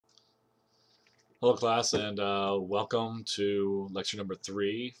Hello, class, and welcome to lecture number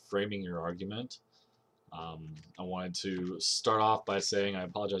 3, Framing Your Argument. I wanted to start off by saying I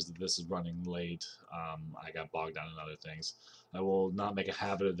apologize that this is running late. I got bogged down in other things. I will not make a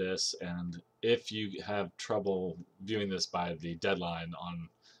habit of this, and if you have trouble viewing this by the deadline on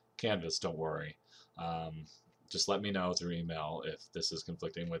Canvas, don't worry. Just let me know through email if this is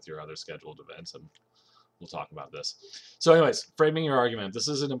conflicting with your other scheduled events, and we'll talk about this. So anyways, framing your argument. This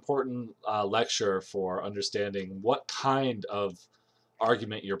is an important lecture for understanding what kind of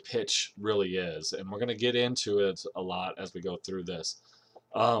argument your pitch really is. And we're going to get into it a lot as we go through this.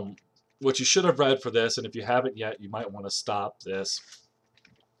 What you should have read for this, and if you haven't yet, you might want to stop this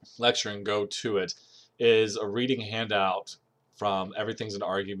lecture and go to it, is a reading handout from Everything's an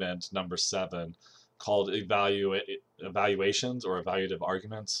Argument number 7 called Evaluations or Evaluative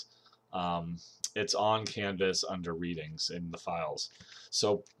Arguments. It's on Canvas under Readings in the files.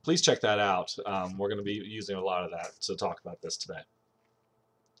 So please check that out. We're going to be using a lot of that to talk about this today.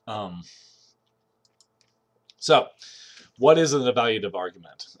 So what is an evaluative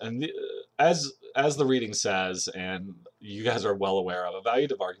argument? And as the reading says, and you guys are well aware of,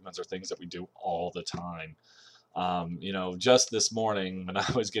 evaluative arguments are things that we do all the time. Just this morning when I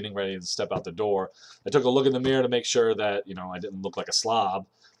was getting ready to step out the door, I took a look in the mirror to make sure that, I didn't look like a slob.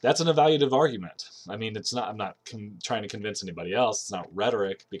 That's an evaluative argument. I mean, it's not, I'm not trying to convince anybody else. It's not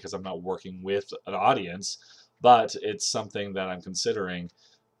rhetoric because I'm not working with an audience, but it's something that I'm considering.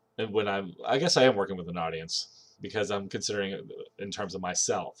 And I guess I am working with an audience because I'm considering it in terms of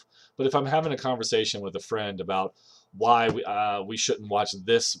myself. But if I'm having a conversation with a friend about why we shouldn't watch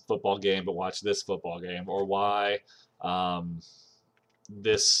this football game but watch this football game, or why I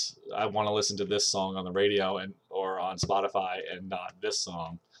want to listen to this song on the radio or on Spotify and not this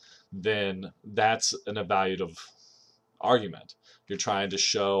song, then that's an evaluative argument. You're trying to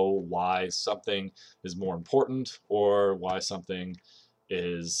show why something is more important or why something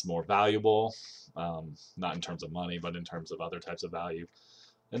is more valuable, not in terms of money, but in terms of other types of value.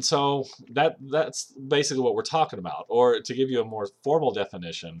 And so that's basically what we're talking about. Or to give you a more formal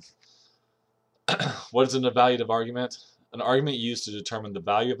definition, what is an evaluative argument? An argument used to determine the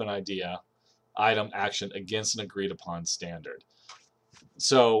value of an idea, item, action against an agreed upon standard.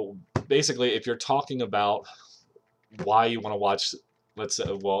 So basically, if you're talking about why you want to watch, let's say,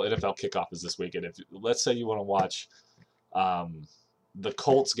 well, NFL kickoff is this weekend. Let's say you want to watch the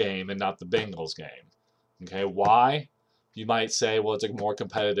Colts game and not the Bengals game. Okay, why? You might say, well, it's a more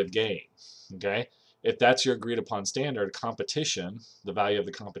competitive game. Okay, if that's your agreed upon standard, competition, the value of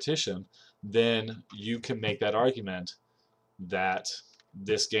the competition, then you can make that argument that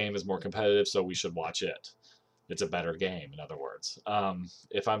this game is more competitive, so we should watch it. It's a better game, in other words.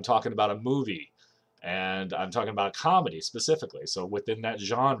 If I'm talking about a movie, and I'm talking about a comedy specifically, so within that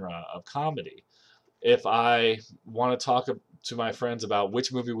genre of comedy, if I want to talk to my friends about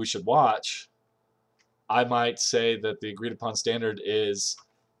which movie we should watch, I might say that the agreed upon standard is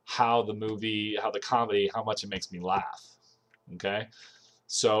how the comedy, how much it makes me laugh. Okay?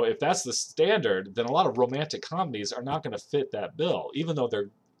 So if that's the standard, then a lot of romantic comedies are not going to fit that bill. Even though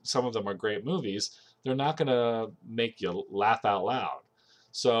some of them are great movies, they're not going to make you laugh out loud.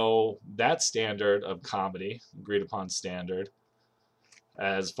 So that standard of comedy, agreed upon standard,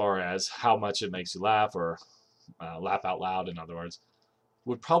 as far as how much it makes you laugh or laugh out loud, in other words,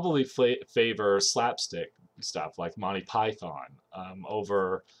 would probably favor slapstick stuff like Monty Python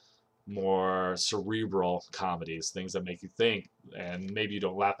over more cerebral comedies, things that make you think, and maybe you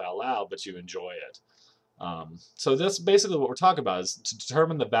don't laugh out loud, but you enjoy it. So that's basically what we're talking about, is to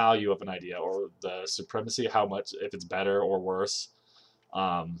determine the value of an idea or the supremacy, how much, if it's better or worse,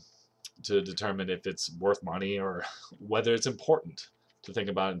 to determine if it's worth money or whether it's important to think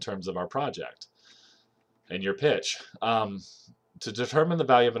about in terms of our project and your pitch. To determine the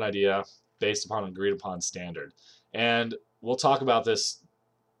value of an idea based upon an agreed upon standard. And we'll talk about this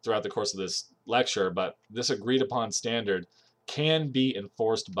throughout the course of this lecture, but this agreed upon standard can be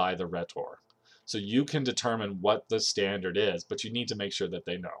enforced by the rhetor. So you can determine what the standard is, but you need to make sure that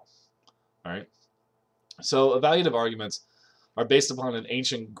they know. All right. So evaluative arguments are based upon an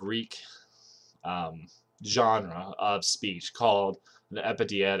ancient Greek genre of speech called the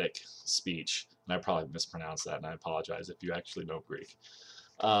epidietic speech. And I probably mispronounced that, and I apologize if you actually know Greek.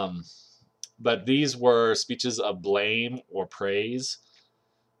 But these were speeches of blame or praise.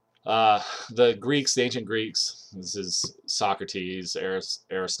 The ancient Greeks, this is Socrates,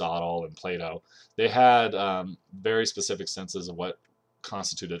 Aristotle, and Plato, they had very specific senses of what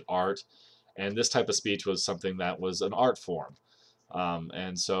constituted art, and this type of speech was something that was an art form.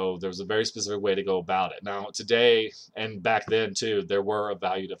 And so there was a very specific way to go about it. Now, today, and back then too, there were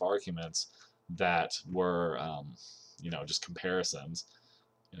evaluative arguments that were, just comparisons.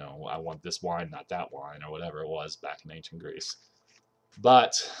 I want this wine, not that wine, or whatever it was back in ancient Greece.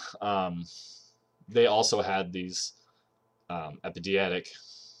 But they also had these epidietic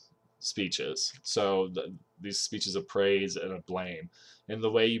speeches. So these speeches of praise and of blame. And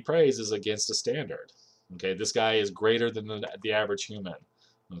the way you praise is against a standard. Okay, this guy is greater than the average human.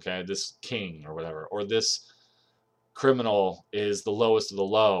 Okay, this king or whatever. Or this criminal is the lowest of the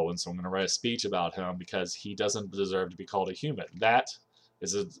low, and so I'm going to write a speech about him because he doesn't deserve to be called a human. That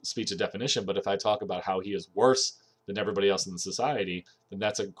is a speech of definition, but if I talk about how he is worse than everybody else in the society, then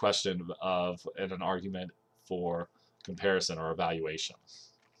that's a question of and an argument for comparison or evaluation.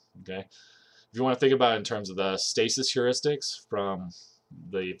 Okay, if you want to think about it in terms of the stasis heuristics from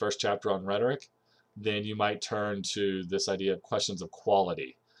the first chapter on rhetoric, then you might turn to this idea of questions of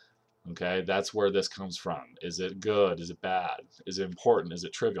quality. Okay, that's where this comes from. Is it good? Is it bad? Is it important? Is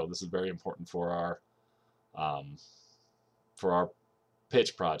it trivial? This is very important for our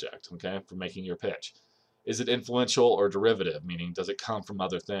pitch project. Okay, for making your pitch. Is it influential or derivative? Meaning, does it come from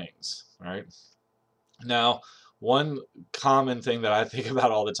other things? Right. Now, one common thing that I think about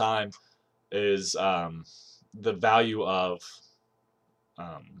all the time is the value of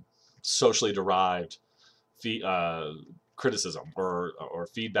socially derived criticism or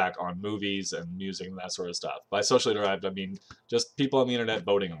feedback on movies and music and that sort of stuff. By socially derived, I mean just people on the internet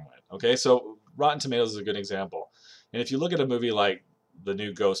voting on it. Okay, so Rotten Tomatoes is a good example. And if you look at a movie like the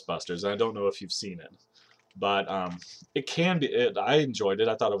new Ghostbusters, and I don't know if you've seen it, but it can be. I enjoyed it.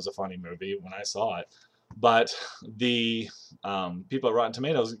 I thought it was a funny movie when I saw it. But the people at Rotten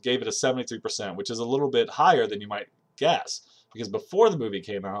Tomatoes gave it a 73%, which is a little bit higher than you might guess, because before the movie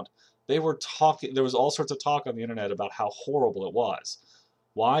came out, they were talking. There was all sorts of talk on the internet about how horrible it was.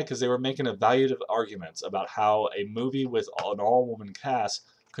 Why? Because they were making evaluative arguments about how a movie with an all-woman cast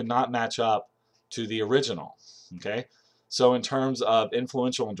could not match up to the original. Okay, so in terms of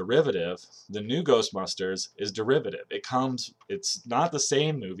influential and derivative, the new Ghostbusters is derivative. It's not the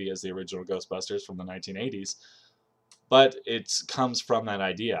same movie as the original Ghostbusters from the 1980s, but it comes from that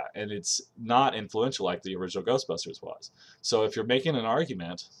idea, and it's not influential like the original Ghostbusters was. So if you're making an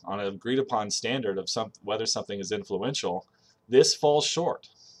argument on an agreed upon standard of whether something is influential, this falls short.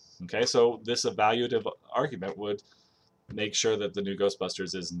 Okay, so this evaluative argument would make sure that the new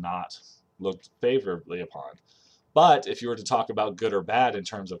Ghostbusters is not looked favorably upon. But if you were to talk about good or bad in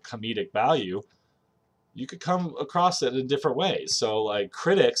terms of comedic value, you could come across it in different ways. So like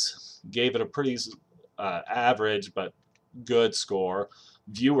critics gave it a pretty average but good score.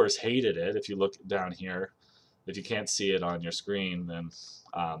 Viewers hated it. If you look down here, if you can't see it on your screen, then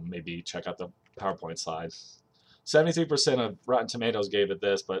maybe check out the PowerPoint slide. 73% of Rotten Tomatoes gave it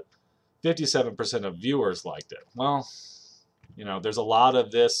this, but 57% of viewers liked it. Well, there's a lot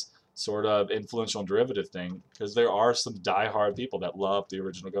of this sort of influential and derivative thing because there are some diehard people that love the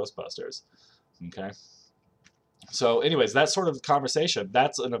original Ghostbusters. Okay. So anyways, that sort of conversation,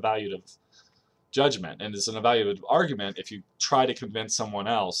 that's an evaluative judgment, and it's an evaluative argument if you try to convince someone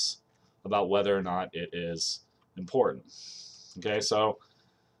else about whether or not it is important. Okay, so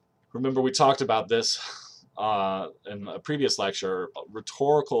remember we talked about this in a previous lecture,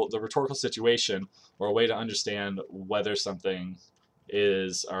 the rhetorical situation, or a way to understand whether something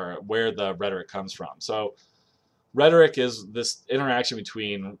is, or where the rhetoric comes from. So rhetoric is this interaction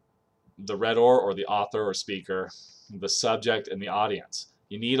between the rhetor or the author or speaker, the subject, and the audience.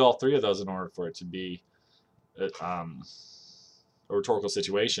 You need all three of those in order for it to be a rhetorical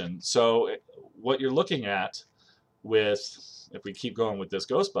situation. So what you're looking at with, if we keep going with this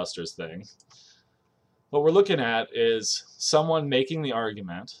Ghostbusters thing, what we're looking at is someone making the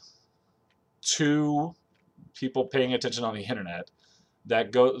argument to people paying attention on the internet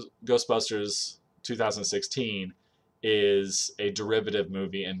that Ghostbusters 2016 is a derivative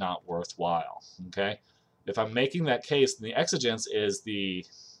movie and not worthwhile. Okay? If I'm making that case, then the exigence is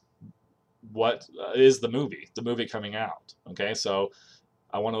what is the movie coming out. Okay, so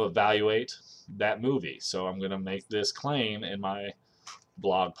I want to evaluate that movie, so I'm going to make this claim in my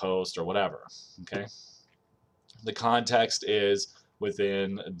blog post or whatever. Okay, the context is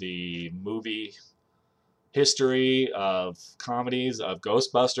within the movie history of comedies of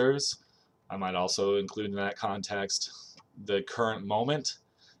Ghostbusters. I might also include in that context the current moment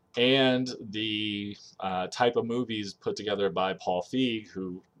and the type of movies put together by Paul Feig,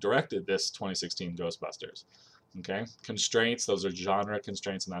 who directed this 2016 Ghostbusters. Okay, constraints, those are genre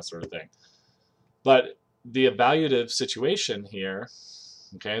constraints and that sort of thing. But the evaluative situation here,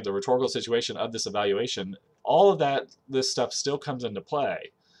 okay, the rhetorical situation of this evaluation, all of this stuff still comes into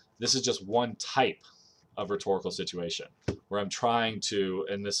play. This is just one type of rhetorical situation where I'm trying to,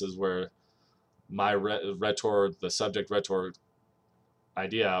 and this is where my rhetoric, the subject rhetoric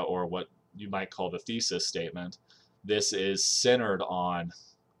idea, or what you might call the thesis statement, this is centered on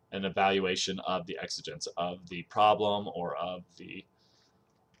an evaluation of the exigence of the problem or of the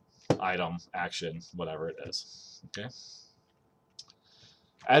item, action, whatever it is. Okay.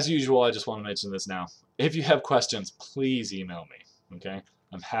 As usual, I just want to mention this now. If you have questions, please email me. Okay.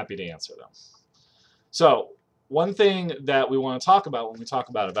 I'm happy to answer them. So one thing that we want to talk about when we talk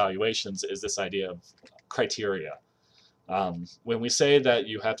about evaluations is this idea of criteria. When we say that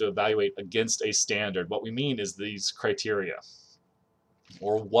you have to evaluate against a standard, what we mean is these criteria,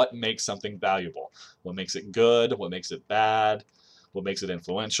 or what makes something valuable. What makes it good, what makes it bad, what makes it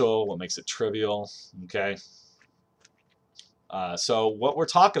influential, what makes it trivial, okay? So what we're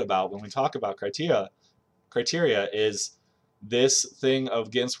talking about when we talk about criteria is this thing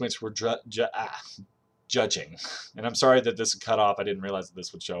against which we're judging. And I'm sorry that this is cut off. I didn't realize that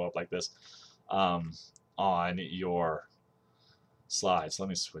this would show up like this on your slides. Let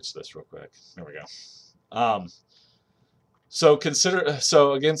me switch this real quick. There we go. So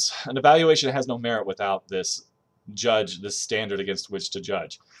against an evaluation has no merit without this standard against which to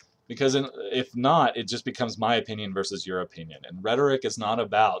judge. Because if not, it just becomes my opinion versus your opinion. And rhetoric is not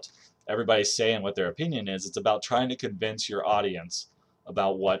about everybody saying what their opinion is. It's about trying to convince your audience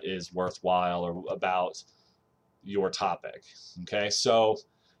about what is worthwhile or about your topic. Okay, so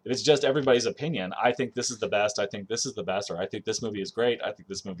if it's just everybody's opinion, I think this is the best, I think this is the best, or I think this movie is great, I think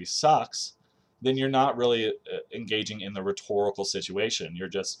this movie sucks, then you're not really engaging in the rhetorical situation. You're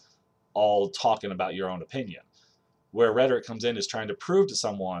just all talking about your own opinion. Where rhetoric comes in is trying to prove to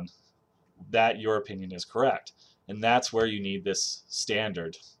someone that your opinion is correct. And that's where you need this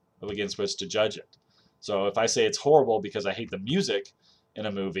standard against which to judge it. So if I say it's horrible because I hate the music in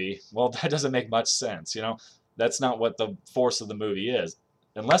a movie, well, that doesn't make much sense. You know, that's not what the force of the movie is,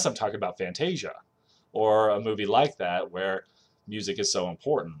 unless I'm talking about Fantasia or a movie like that where music is so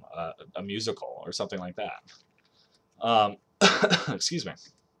important, a musical or something like that. Excuse me.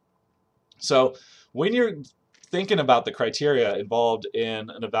 So when you're thinking about the criteria involved in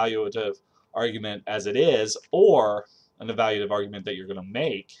an evaluative argument as it is, or an evaluative argument that you're going to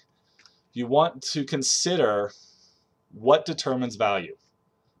make, you want to consider what determines value.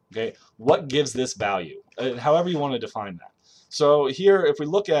 Okay, what gives this value? However you want to define that. So here, if we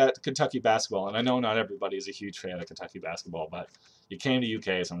look at Kentucky basketball, and I know not everybody is a huge fan of Kentucky basketball, but you came to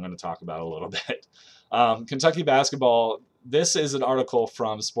UK, so I'm going to talk about it a little bit. Kentucky basketball, this is an article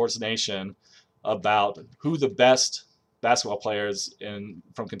from Sports Nation about who the best basketball players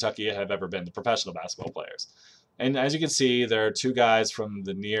from Kentucky have ever been, the professional basketball players. And as you can see, there are two guys from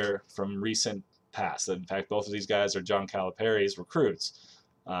recent past. In fact, both of these guys are John Calipari's recruits,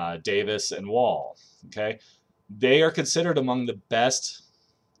 Davis and Wall. Okay, they are considered among the best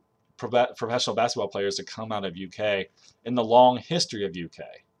professional basketball players to come out of UK in the long history of UK.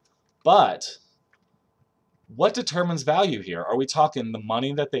 But what determines value here? Are we talking the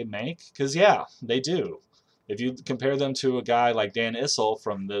money that they make? Because yeah, they do. If you compare them to a guy like Dan Issel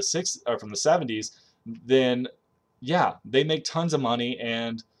from the 70s, then yeah, they make tons of money,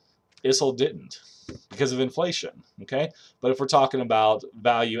 and Issel didn't because of inflation. Okay, but if we're talking about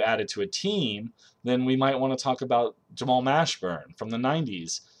value added to a team, then we might want to talk about Jamal Mashburn from the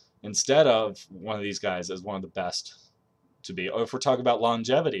 90s instead of one of these guys as one of the best to be. Or if we're talking about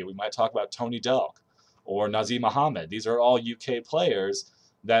longevity, we might talk about Tony Delk or Nazim Ahmed. These are all UK players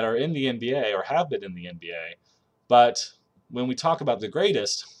that are in the NBA or have been in the NBA. But when we talk about the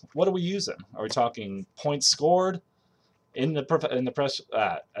greatest, what are we using? Are we talking points scored at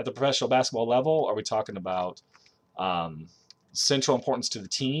the professional basketball level? Are we talking about central importance to the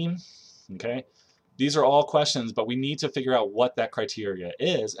team? Okay, these are all questions, but we need to figure out what that criteria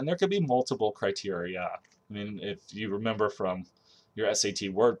is, and there could be multiple criteria. I mean, if you remember from your SAT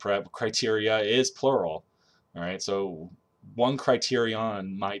word prep, criteria is plural. All right, so one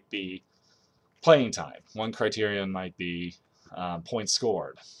criterion might be playing time. One criterion might be points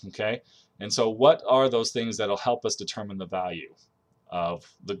scored. Okay, and so what are those things that'll help us determine the value of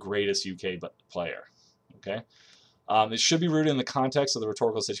the greatest UK player? Okay, it should be rooted in the context of the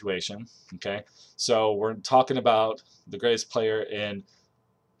rhetorical situation. Okay, so we're talking about the greatest player in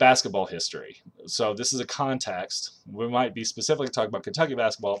basketball history. So this is a context. We might be specifically talking about Kentucky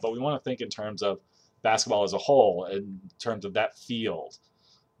basketball, but we want to think in terms of basketball as a whole, in terms of that field.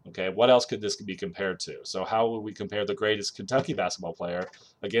 Okay, what else could this be compared to? So how would we compare the greatest Kentucky basketball player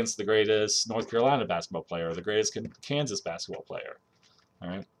against the greatest North Carolina basketball player, or the greatest Kansas basketball player? All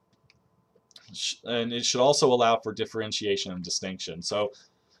right, and it should also allow for differentiation and distinction. So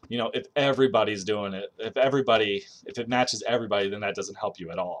you know, if everybody's doing it, if it matches everybody, then that doesn't help you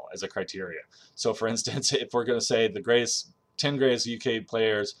at all as a criteria. So for instance, if we're going to say the 10 greatest UK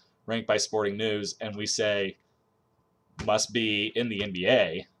players ranked by Sporting News, and we say must be in the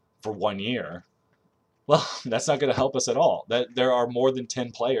NBA for 1 year, well, that's not going to help us at all. That there are more than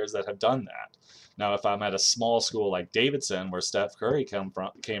 10 players that have done that. Now, if I'm at a small school like Davidson, where Steph Curry came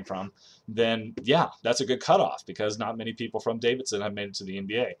from, then yeah, that's a good cutoff because not many people from Davidson have made it to the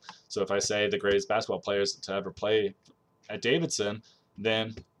NBA. So if I say the greatest basketball players to ever play at Davidson,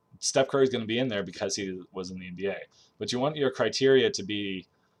 then Steph Curry is going to be in there because he was in the NBA. But you want your criteria to be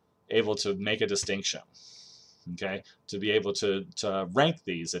able to make a distinction, okay? To be able to rank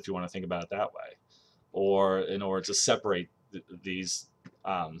these, if you want to think about it that way, or in order to separate these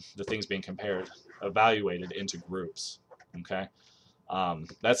the things being evaluated into groups. Okay,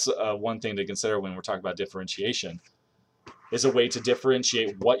 that's one thing to consider when we're talking about differentiation. Is a way to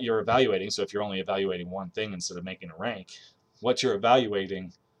differentiate what you're evaluating. So if you're only evaluating one thing instead of making a rank, what you're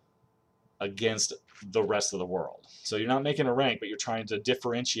evaluating against the rest of the world. So you're not making a rank, but you're trying to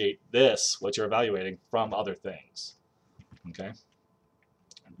differentiate what you're evaluating, from other things. Okay.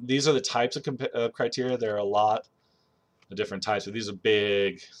 These are the types of criteria. There are a lot of different types, but these are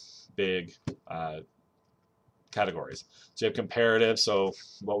big categories. So you have comparative, so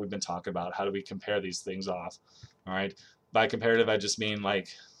what we've been talking about, how do we compare these things off? All right. By comparative, I just mean like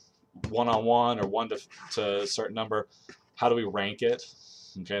one-on-one or one to a certain number. How do we rank it?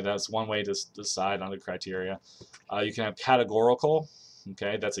 Okay, that's one way to decide on the criteria. You can have categorical.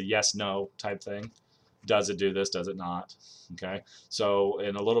 Okay, that's a yes/no type thing. Does it do this? Does it not? Okay, so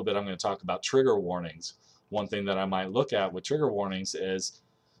in a little bit, I'm going to talk about trigger warnings. One thing that I might look at with trigger warnings is,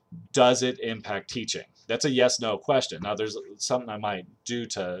 does it impact teaching? That's a yes/no question. Now, there's something I might do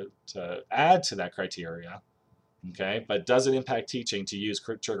to add to that criteria. Okay, but does it impact teaching to use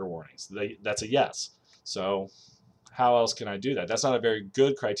trigger warnings? That's a yes. So how else can I do that? That's not a very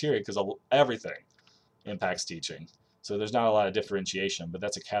good criteria because everything impacts teaching. So there's not a lot of differentiation, but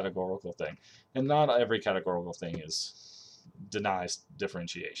that's a categorical thing. And not every categorical thing denies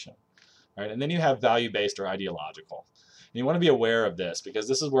differentiation. Right? And then you have value-based or ideological. And you want to be aware of this because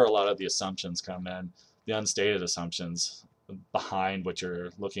this is where a lot of the assumptions come in, the unstated assumptions behind what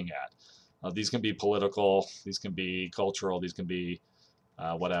you're looking at. These can be political, these can be cultural, these can be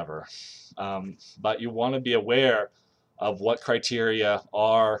whatever. But you want to be aware of what criteria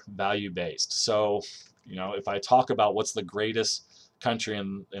are value-based. So, you know, if I talk about what's the greatest country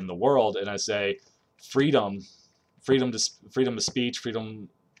in the world, and I say freedom to speech, freedom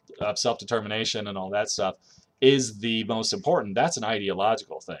of self-determination, and all that stuff is the most important, that's an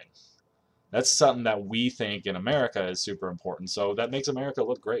ideological thing. That's something that we think in America is super important. So that makes America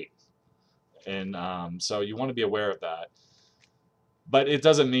look great. And so you want to be aware of that. But it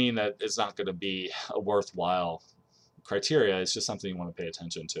doesn't mean that it's not going to be a worthwhile criteria. It's just something you want to pay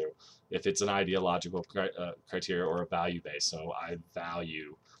attention to. If it's an ideological criteria or a value-based, so I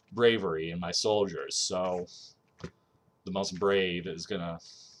value bravery in my soldiers, so the most brave is gonna,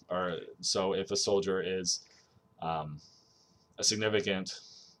 or so if a soldier is a significant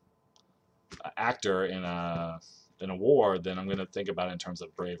actor in a war, then I'm going to think about it in terms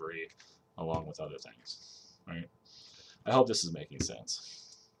of bravery along with other things. Right? I hope this is making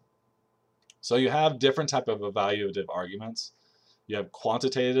sense. So you have different type of evaluative arguments. You have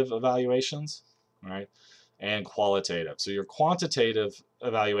quantitative evaluations, right, and qualitative. So your quantitative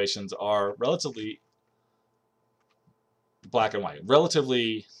evaluations are relatively black and white,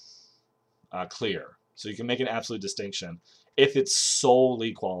 relatively clear. So you can make an absolute distinction if it's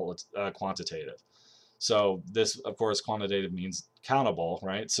solely quantitative. So this, of course, quantitative means countable,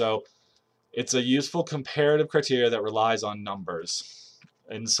 right? So it's a useful comparative criteria that relies on numbers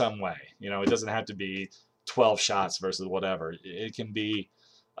in some way. You know, it doesn't have to be 12 shots versus whatever. It can be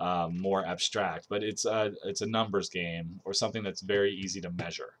more abstract, but it's a numbers game or something that's very easy to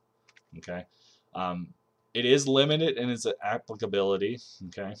measure. Okay, it is limited in its applicability.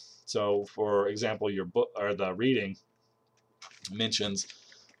 Okay, so for example, your book or the reading mentions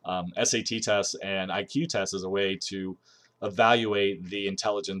SAT tests and IQ tests as a way to evaluate the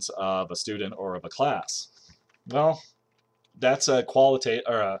intelligence of a student or of a class. Well, that's a qualitative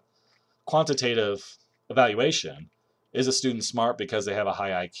or a quantitative evaluation. Is a student smart because they have a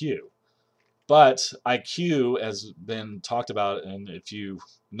high IQ? But IQ has been talked about, and if you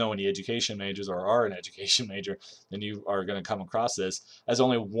know any education majors or are an education major, then you are going to come across this as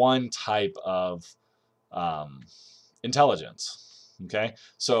only one type of intelligence. Okay,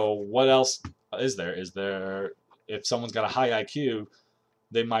 so what else is there? Is there, if someone's got a high IQ,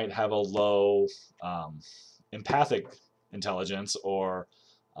 they might have a low empathic intelligence or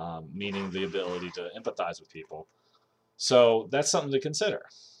meaning the ability to empathize with people. So that's something to consider.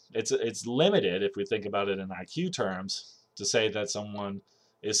 It's limited if we think about it in IQ terms to say that someone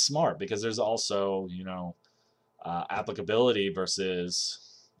is smart, because there's also, applicability versus,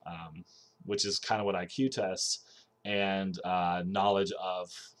 which is kind of what IQ tests, and knowledge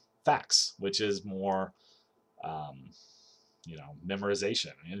of facts, which is more,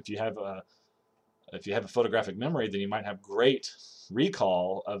 memorization. And if you have a photographic memory, then you might have great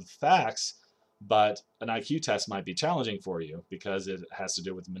recall of facts, but an IQ test might be challenging for you because it has to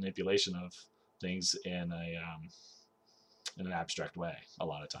do with manipulation of things in an abstract way a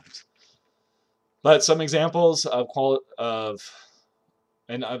lot of times. But some examples of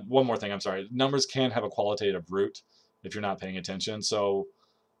one more thing, I'm sorry, numbers can have a qualitative root if you're not paying attention. So,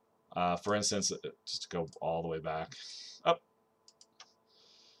 for instance, just to go all the way back up.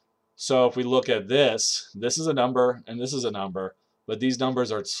 So if we look at this is a number and this is a number, but these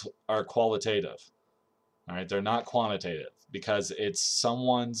numbers are qualitative. All right, they're not quantitative because it's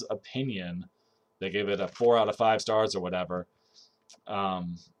someone's opinion. They gave it a 4 out of 5 stars or whatever.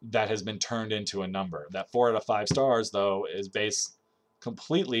 That has been turned into a number. That 4 out of 5 stars, though, is based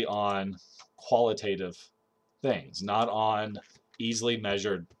completely on qualitative things, not on easily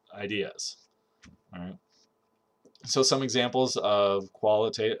measured ideas. All right. So some examples of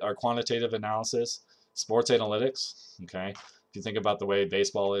quantitative analysis: sports analytics. Okay, if you think about the way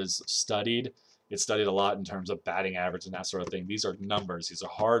baseball is studied, it's studied a lot in terms of batting average and that sort of thing. These are numbers. These are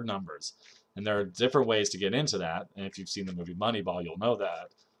hard numbers. And there are different ways to get into that. And if you've seen the movie Moneyball, you'll know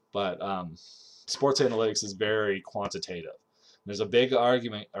that. But sports analytics is very quantitative. There's a big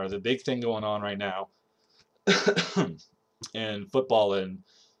argument, or the big thing going on right now in football and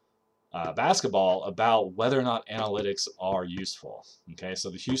basketball about whether or not analytics are useful. Okay, so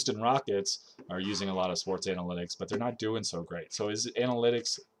the Houston Rockets are using a lot of sports analytics, but they're not doing so great. So is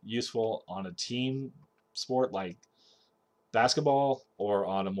analytics useful on a team sport like basketball, or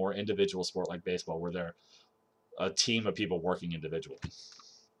on a more individual sport like baseball, where they're a team of people working individually?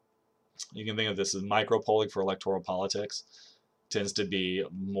 You can think of this as micro-polling for electoral politics. Tends to be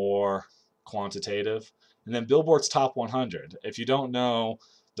more quantitative. And then Billboard's Top 100. If you don't know,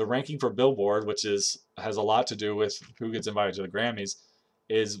 the ranking for Billboard, which has a lot to do with who gets invited to the Grammys,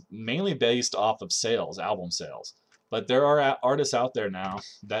 is mainly based off of sales, album sales. But there are artists out there now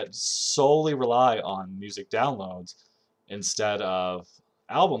that solely rely on music downloads instead of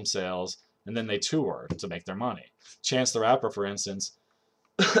album sales, and then they tour to make their money. Chance the Rapper, for instance,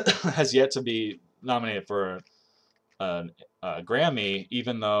 has yet to be nominated for a Grammy,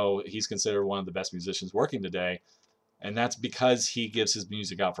 even though he's considered one of the best musicians working today, and that's because he gives his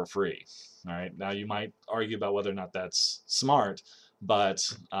music out for free. All right, now you might argue about whether or not that's smart,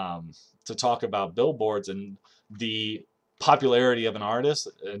 but to talk about billboards and the popularity of an artist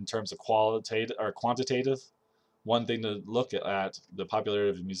in terms of qualitative or quantitative, one thing to look at the popularity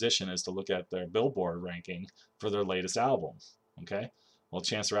of a musician is to look at their Billboard ranking for their latest album. Okay, well,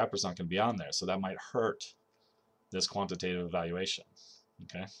 Chance the Rapper's not going to be on there, so that might hurt this quantitative evaluation.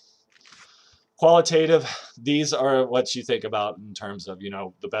 Okay, qualitative, these are what you think about in terms of,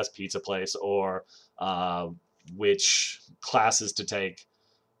 the best pizza place, or which classes to take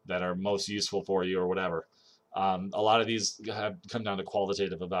that are most useful for you, or whatever. A lot of these have come down to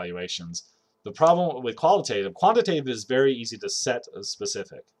qualitative evaluations. The problem with quantitative is very easy to set a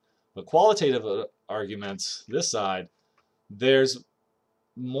specific, but qualitative arguments, this side, there's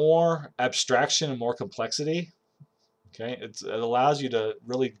more abstraction and more complexity. Okay, it allows you to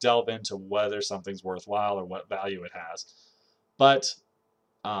really delve into whether something's worthwhile or what value it has. But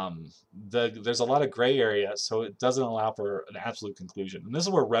there's a lot of gray area, so it doesn't allow for an absolute conclusion. And this is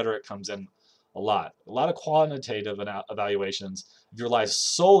where rhetoric comes in a lot. A lot of quantitative evaluations, if you rely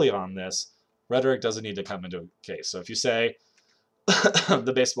solely on this, rhetoric doesn't need to come into case. So if you say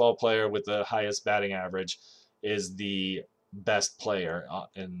the baseball player with the highest batting average is the best player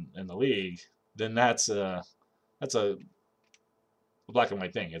in the league, then that's a black and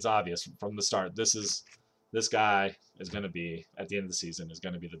white thing. It's obvious from the start. This guy is going to be, at the end of the season, is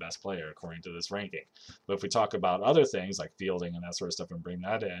going to be the best player according to this ranking. But if we talk about other things like fielding and that sort of stuff and bring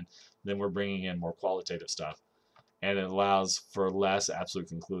that in, then we're bringing in more qualitative stuff, and it allows for less absolute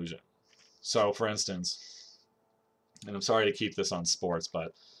conclusion. So, for instance, and I'm sorry to keep this on sports,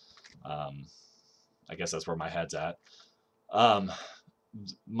 but I guess that's where my head's at.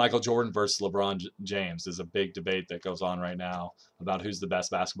 Michael Jordan versus LeBron James is a big debate that goes on right now about who's the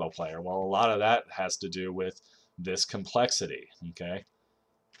best basketball player. Well, a lot of that has to do with this complexity, okay?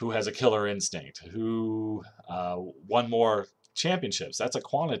 Who has a killer instinct? Who won more championships? That's a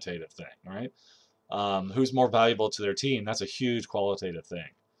quantitative thing, right? Who's more valuable to their team? That's a huge qualitative thing.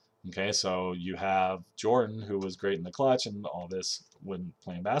 Okay, so you have Jordan, who was great in the clutch and all this when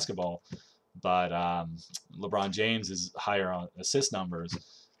playing basketball, but LeBron James is higher on assist numbers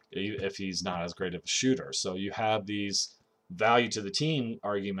if he's not as great of a shooter. So you have these value to the team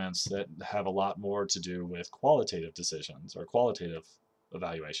arguments that have a lot more to do with qualitative decisions or qualitative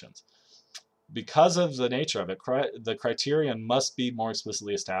evaluations. Because of the nature of it, the criterion must be more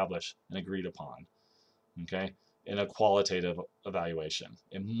explicitly established and agreed upon. Okay, in a qualitative evaluation,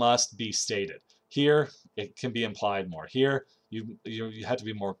 it must be stated. Here, it can be implied more. Here, you have to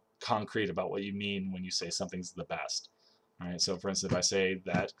be more concrete about what you mean when you say something's the best. All right. So, for instance, if I say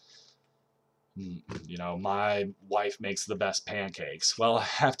that, my wife makes the best pancakes, well, I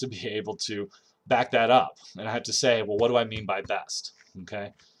have to be able to back that up, and I have to say, well, what do I mean by best?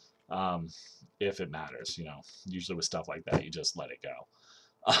 Okay. If it matters, usually with stuff like that, you just let it go.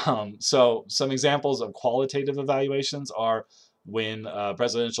 So some examples of qualitative evaluations are when a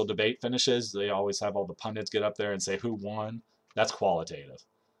presidential debate finishes, they always have all the pundits get up there and say who won. That's qualitative.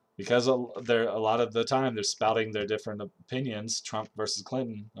 Because they're a lot of the time they're spouting their different opinions, Trump versus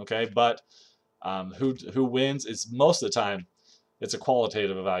Clinton, okay? But who wins is most of the time it's a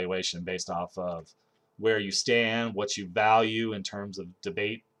qualitative evaluation based off of where you stand, what you value in terms of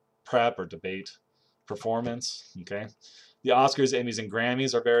debate prep or debate performance, okay? The Oscars, Emmys, and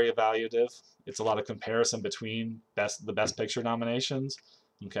Grammys are very evaluative. It's a lot of comparison between the Best Picture nominations,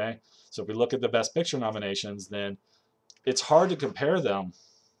 okay? So if we look at the Best Picture nominations, then it's hard to compare them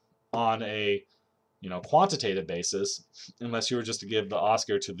on a quantitative basis unless you were just to give the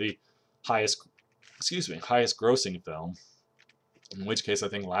Oscar to the highest grossing film, in which case I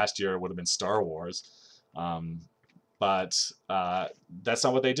think last year it would have been Star Wars. But that's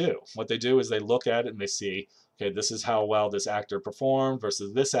not what they do. What they do is they look at it and they see, okay, this is how well this actor performed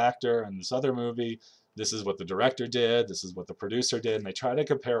versus this actor and this other movie. This is what the director did. This is what the producer did. And they try to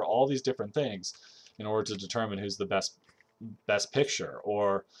compare all these different things in order to determine who's the best picture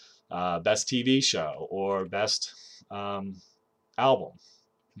or best TV show or best album.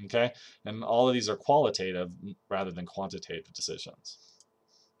 Okay, and all of these are qualitative rather than quantitative decisions.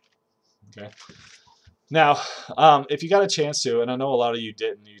 Okay. Now, if you got a chance to, and I know a lot of you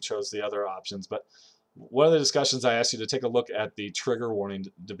didn't, you chose the other options, but one of the discussions I asked you to take a look at the trigger warning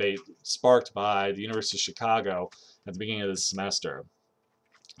debate sparked by the University of Chicago at the beginning of this semester.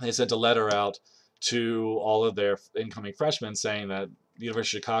 They sent a letter out to all of their incoming freshmen saying that the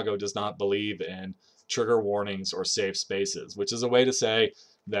University of Chicago does not believe in trigger warnings or safe spaces, which is a way to say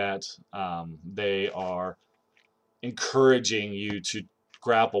that they are encouraging you to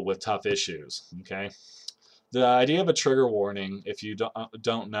grapple with tough issues. Okay, the idea of a trigger warning, if you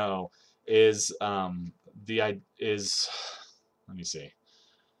don't know, is is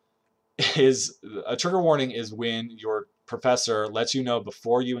a trigger warning is when your professor lets you know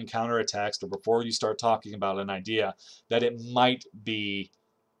before you encounter a text or before you start talking about an idea that it might be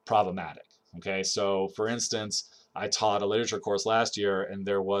problematic. Okay, so for instance, I taught a literature course last year and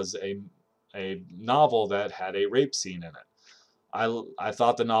there was a novel that had a rape scene in it. I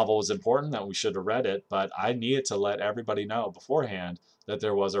thought the novel was important, that we should have read it, but I needed to let everybody know beforehand that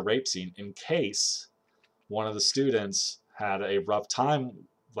there was a rape scene in case one of the students had a rough time,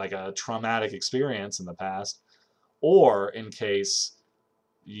 like a traumatic experience in the past, or in case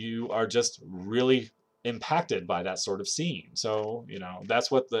you are just really impacted by that sort of scene. So,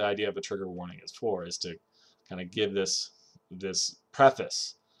 that's what the idea of a trigger warning is for, is to kind of give this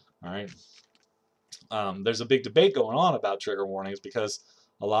preface, all right? There's a big debate going on about trigger warnings because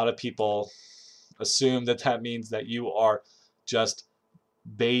a lot of people assume that means that you are just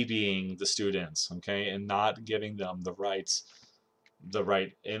babying the students, okay, and not giving them the right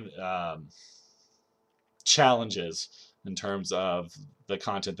challenges in terms of the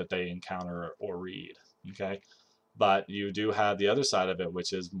content that they encounter or read, okay. But you do have the other side of it,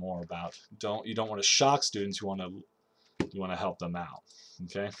 which is more about you don't want to shock students, you want to help them out,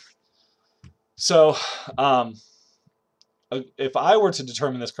 okay. So if I were to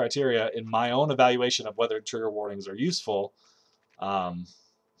determine this criteria in my own evaluation of whether trigger warnings are useful,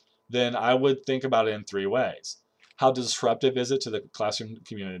 then I would think about it in three ways. How disruptive is it to the classroom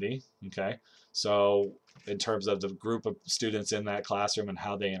community? Okay, so in terms of the group of students in that classroom and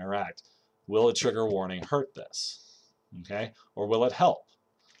how they interact, will a trigger warning hurt this? Okay, or will it help?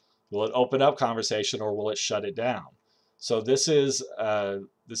 Will it open up conversation or will it shut it down? So this is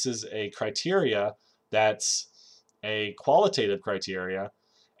a criteria that's a qualitative criteria,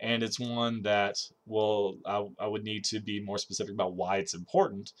 and it's one that I would need to be more specific about why it's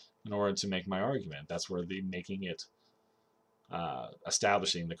important in order to make my argument. That's where the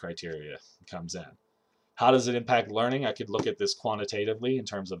establishing the criteria comes in. How does it impact learning? I could look at this quantitatively in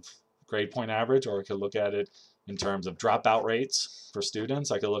terms of grade point average, or I could look at it in terms of dropout rates for students.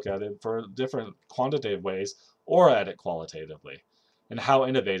 I could look at it for different quantitative ways, or at it qualitatively. And how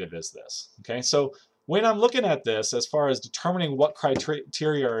innovative is this? Okay, so when I'm looking at this as far as determining what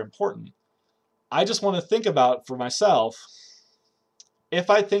criteria are important, I just want to think about for myself,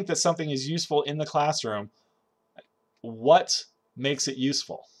 if I think that something is useful in the classroom, what makes it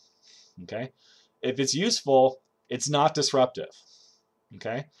useful? Okay, if it's useful, it's not disruptive.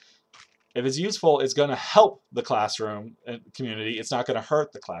 Okay, if it's useful, it's going to help the classroom community. It's not going to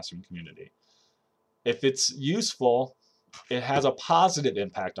hurt the classroom community. If it's useful, it has a positive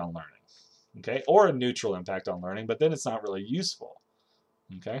impact on learning. Okay, or a neutral impact on learning, but then it's not really useful.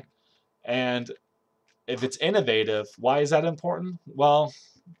 Okay, and if it's innovative, why is that important? Well,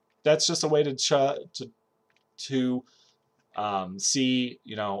 that's just a way to see,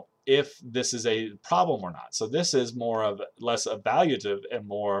 if this is a problem or not. So this is more of less evaluative and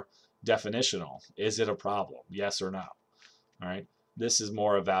more definitional. Is it a problem? Yes or no? All right. This is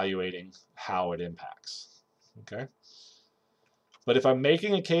more evaluating how it impacts. Okay. But if I'm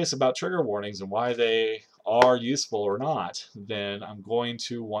making a case about trigger warnings and why they are useful or not, then I'm going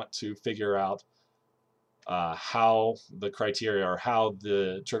to want to figure out how the criteria or how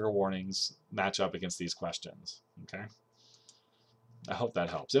the trigger warnings match up against these questions. Okay. I hope that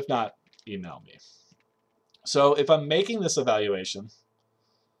helps. If not, email me. So if I'm making this evaluation,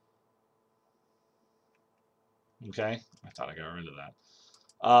 okay, I thought I got rid of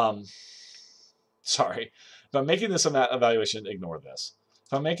that. Sorry. If I'm making this evaluation, ignore this.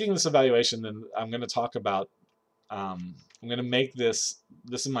 If I'm making this evaluation, then I'm going to talk about, I'm going to make this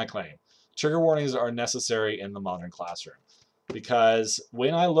is my claim. Trigger warnings are necessary in the modern classroom. Because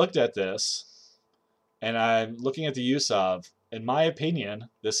when I looked at this, and I'm looking at the use of, in my opinion,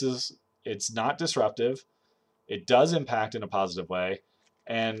 it's not disruptive. It does impact in a positive way.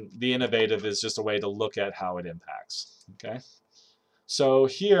 And the innovative is just a way to look at how it impacts. Okay. So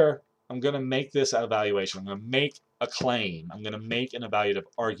here, I'm going to make this evaluation. I'm going to make a claim. I'm going to make an evaluative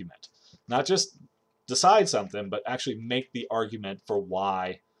argument. Not just decide something, but actually make the argument for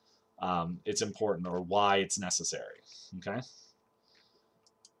why it's important or why it's necessary. Okay.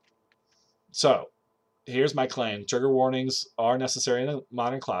 So here's my claim. Trigger warnings are necessary in a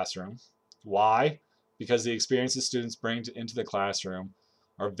modern classroom. Why? Because the experiences students bring into the classroom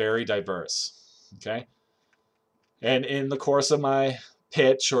are very diverse. Okay. And in the course of my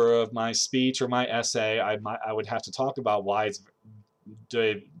pitch or of my speech or my essay, I would have to talk about why it's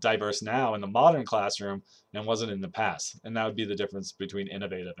diverse now in the modern classroom and wasn't in the past. And that would be the difference between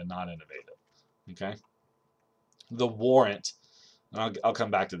innovative and non-innovative. Okay. The warrant, and I'll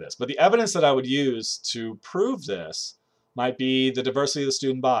come back to this, but the evidence that I would use to prove this might be the diversity of the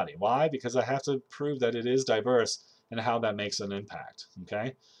student body. Why? Because I have to prove that it is diverse and how that makes an impact.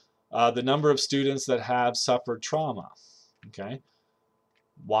 Okay. The number of students that have suffered trauma. Okay.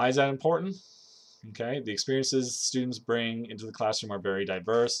 Why is that important? Okay. The experiences students bring into the classroom are very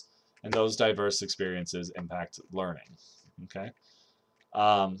diverse, and those diverse experiences impact learning. Okay.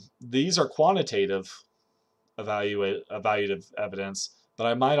 These are quantitative evaluative evidence, but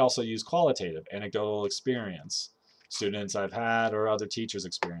I might also use qualitative, anecdotal experience, students I've had or other teachers'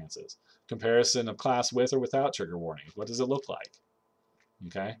 experiences. Comparison of class with or without trigger warnings. What does it look like?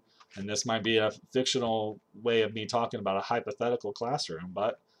 Okay. And this might be a fictional way of me talking about a hypothetical classroom,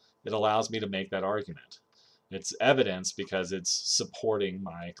 but it allows me to make that argument. It's evidence because it's supporting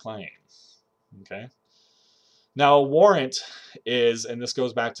my claim. Okay. Now, a warrant is, and this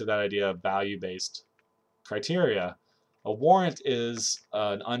goes back to that idea of value-based criteria, a warrant is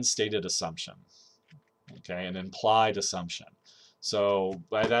an unstated assumption, okay, an implied assumption. So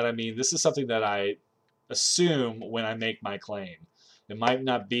by that I mean this is something that I assume when I make my claim. It might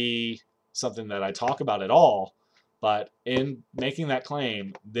not be something that I talk about at all, but in making that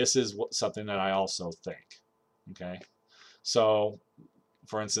claim, this is something that I also think. Okay, so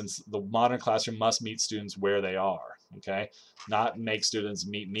for instance, the modern classroom must meet students where they are. Okay, not make students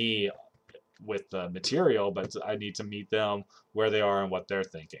meet me with the material, but I need to meet them where they are and what they're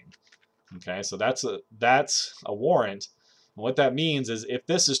thinking. Okay, so that's a warrant. And what that means is if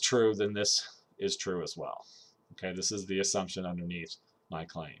this is true, then this is true as well. Okay, this is the assumption underneath my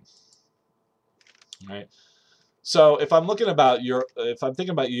claim. All right. So if I'm thinking about your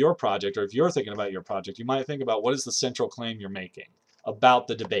project, or if you're thinking about your project, you might think about what is the central claim you're making about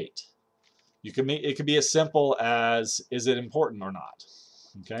the debate. It could be as simple as, is it important or not?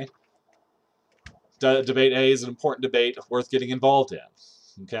 Okay. Debate A is an important debate worth getting involved in.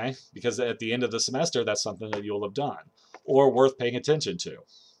 Okay, because at the end of the semester, that's something that you'll have done, or worth paying attention to.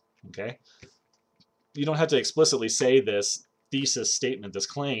 Okay. you don't have to explicitly say this thesis statement, this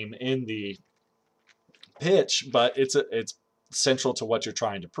claim in the pitch, but it's central to what you're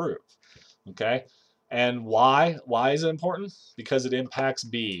trying to prove. Okay, and why is it important? Because it impacts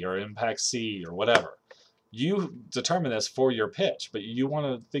B or impacts C or whatever. You determine this for your pitch, but you want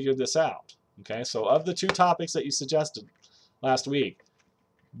to figure this out. Okay, so of the 2 topics that you suggested last week,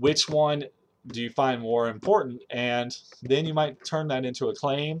 which one do you find more important? And then you might turn that into a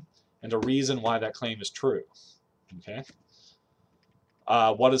claim and a reason why that claim is true. Okay.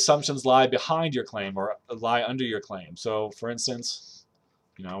 What assumptions lie behind your claim or lie under your claim? So, for instance,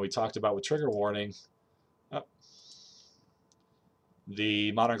 we talked about with trigger warning,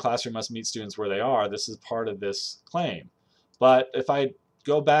 the modern classroom must meet students where they are. This is part of this claim. But if I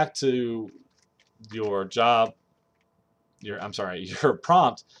go back to your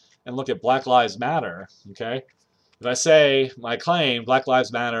prompt and look at Black Lives Matter, okay? If I say my claim, Black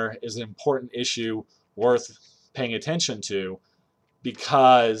Lives Matter is an important issue worth paying attention to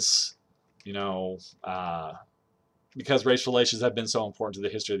because, because race relations have been so important to the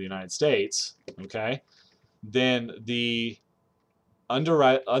history of the United States, okay? Then the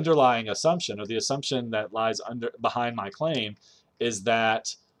underlying assumption, or the assumption that lies behind my claim, is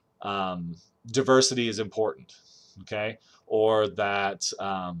that diversity is important, okay? Or that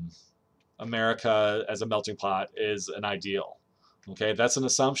America as a melting pot is an ideal. Okay, that's an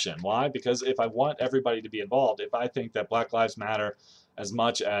assumption. Why? Because if I want everybody to be involved, if I think that Black Lives Matter as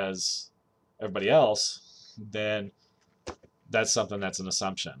much as everybody else, then that's something that's an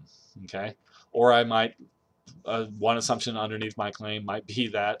assumption. Okay, or I might one assumption underneath my claim might be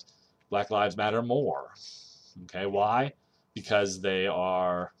that Black Lives Matter more. Okay, why? Because they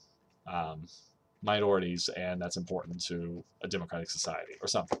are minorities, and that's important to a democratic society, or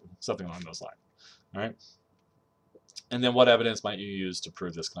something along those lines. All right. And then what evidence might you use to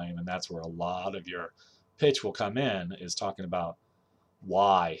prove this claim? And that's where a lot of your pitch will come in, is talking about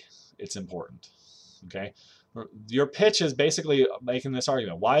why it's important. Okay. Your pitch is basically making this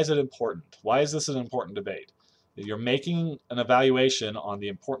argument. Why is it important? Why is this an important debate? You're making an evaluation on the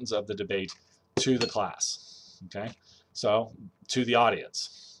importance of the debate to the class. Okay. So to the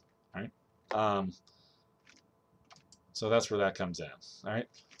audience. All right. So that's where that comes in. All right.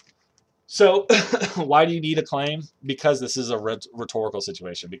 So why do you need a claim? Because this is a rhetorical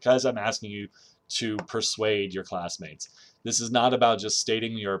situation. Because I'm asking you to persuade your classmates. This is not about just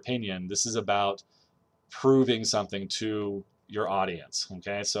stating your opinion. This is about proving something to your audience.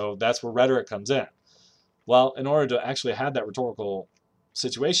 Okay, so that's where rhetoric comes in. Well, in order to actually have that rhetorical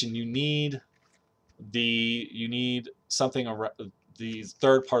situation, you need something around the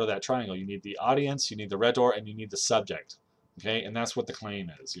third part of that triangle. You need the audience, you need the rhetor, and you need the subject. Okay, and that's what the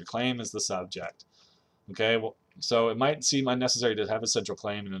claim is. Your claim is the subject. Okay, well, so it might seem unnecessary to have a central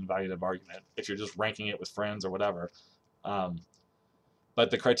claim and an evaluative argument if you're just ranking it with friends or whatever.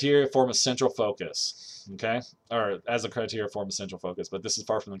 But the criteria form a central focus. Okay, or as a criteria form a central focus, but this is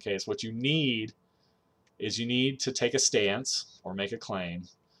far from the case. What you need is to take a stance or make a claim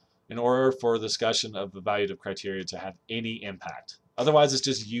in order for the discussion of evaluative criteria to have any impact. Otherwise, it's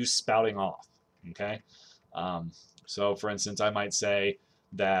just you spouting off. Okay. So, for instance, I might say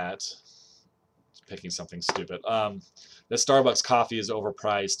that, picking something stupid, that Starbucks coffee is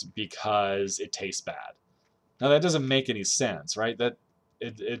overpriced because it tastes bad. Now, that doesn't make any sense, right?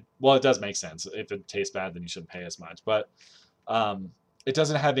 Well, it does make sense. If it tastes bad, then you shouldn't pay as much. But it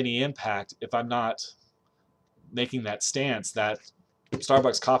doesn't have any impact if I'm not making that stance that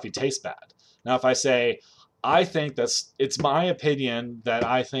Starbucks coffee tastes bad. Now, if I say, it's my opinion that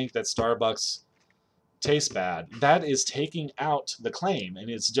I think that Starbucks tastes bad, that is taking out the claim, and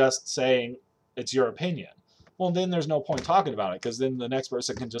it's just saying it's your opinion. Well, then there's no point talking about it, because then the next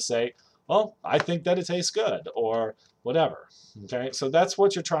person can just say, well, I think that it tastes good, or whatever. Okay, so that's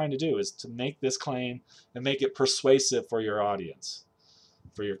what you're trying to do, is to make this claim and make it persuasive for your audience,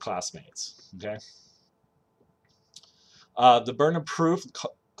 for your classmates. Okay. The burden of proof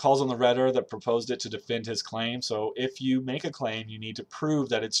calls on the rhetor that proposed it to defend his claim. So if you make a claim, you need to prove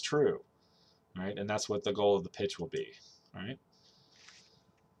that it's true. All right, and that's what the goal of the pitch will be. All right.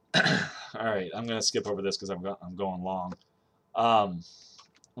 All right, I'm going to skip over this because I'm going long.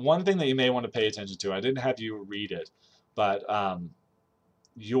 One thing that you may want to pay attention to, I didn't have you read it, but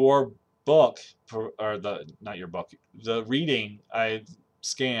your book, or not your book, the reading I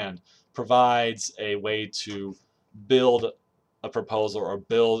scanned provides a way to build a proposal or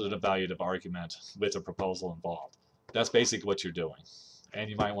build an evaluative argument with a proposal involved. That's basically what you're doing. And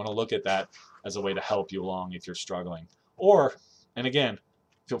you might want to look at that as a way to help you along if you're struggling. Or, and again,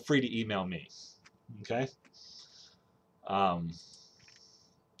 feel free to email me. Okay?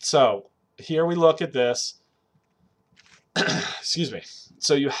 So here we look at this. Excuse me.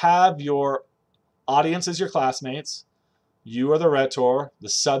 So you have your audience as your classmates. You are the rhetor. The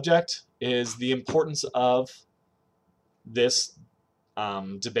subject is the importance of this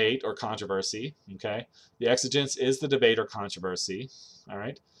debate or controversy. Okay. The exigence is the debate or controversy. All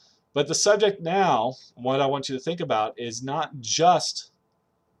right. But the subject now, what I want you to think about is not just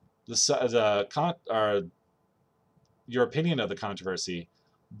your opinion of the controversy,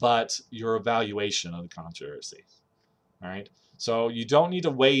 but your evaluation of the controversy. All right. So you don't need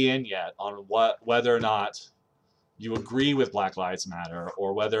to weigh in yet on whether or not you agree with Black Lives Matter,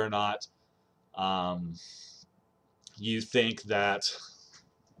 or whether or not you think that.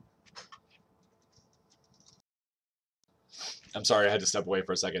 I'm sorry, I had to step away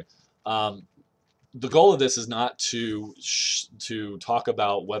for a second. The goal of this is not to talk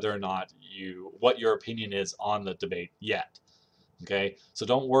about whether or not what your opinion is on the debate yet. Okay, so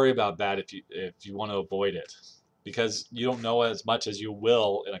don't worry about that if you want to avoid it, because you don't know as much as you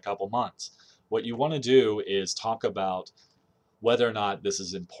will in a couple months. What you want to do is talk about whether or not this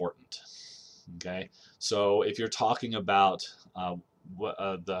is important. Okay, so if you're talking about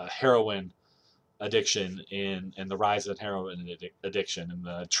the heroin addiction and the rise of heroin addiction and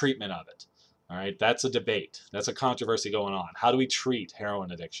the treatment of it, all right, that's a debate. That's a controversy going on. How do we treat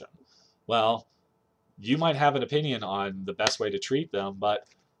heroin addiction? Well, you might have an opinion on the best way to treat them, but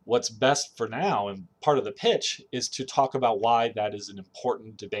what's best for now, and part of the pitch, is to talk about why that is an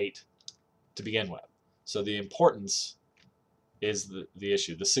important debate to begin with. So the importance is the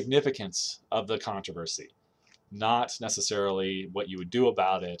issue, the significance of the controversy, not necessarily what you would do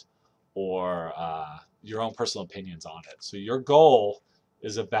about it or your own personal opinions on it. So your goal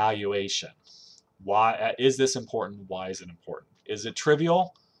is evaluation. Why is this important? Why is it important? Is it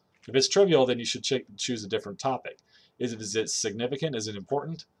trivial? If it's trivial, then you should choose a different topic. Is it significant? Is it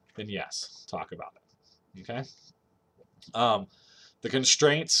important? Then yes, talk about it. Okay. The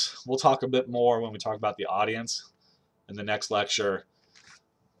constraints, we'll talk a bit more when we talk about the audience in the next lecture.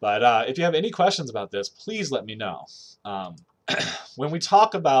 But if you have any questions about this, please let me know. When we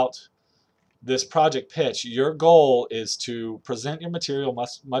talk about this project pitch, your goal is to present your material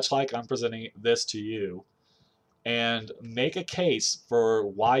much like I'm presenting this to you, and make a case for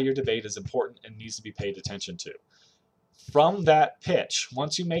why your debate is important and needs to be paid attention to. From that pitch,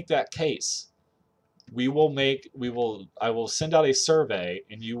 once you make that case, I will send out a survey,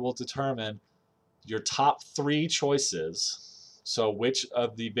 and you will determine your top 3 choices. So which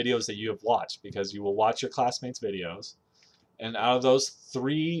of the videos that you have watched, because you will watch your classmates' videos, and out of those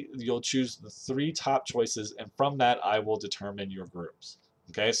 3, you'll choose the 3 top choices, and from that I will determine your groups.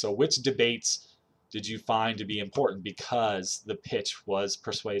 Okay, so which debates did you find to be important because the pitch was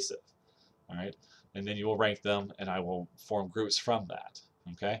persuasive? All right, and then you will rank them, and I will form groups from that.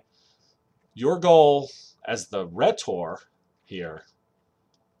 Okay, your goal as the rhetor here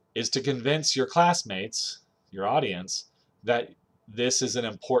is to convince your classmates, your audience, that this is an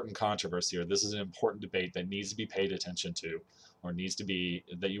important controversy, or this is an important debate that needs to be paid attention to, or needs to be,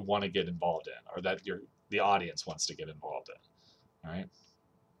 that you want to get involved in, or that the audience wants to get involved in. All right.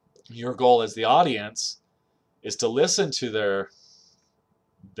 Your goal as the audience is to listen to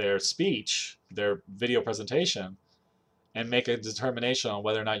their speech, their video presentation, and make a determination on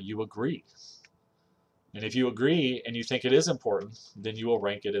whether or not you agree. And if you agree and you think it is important, then you will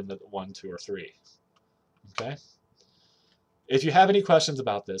rank it in the 1, 2, or 3. Okay? If you have any questions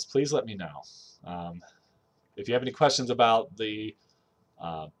about this, please let me know. If you have any questions about the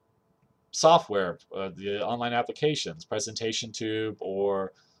software, the online applications, PresentationTube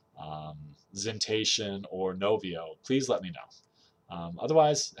or Zentation or Novio, please let me know.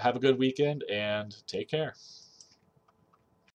 Otherwise, have a good weekend and take care.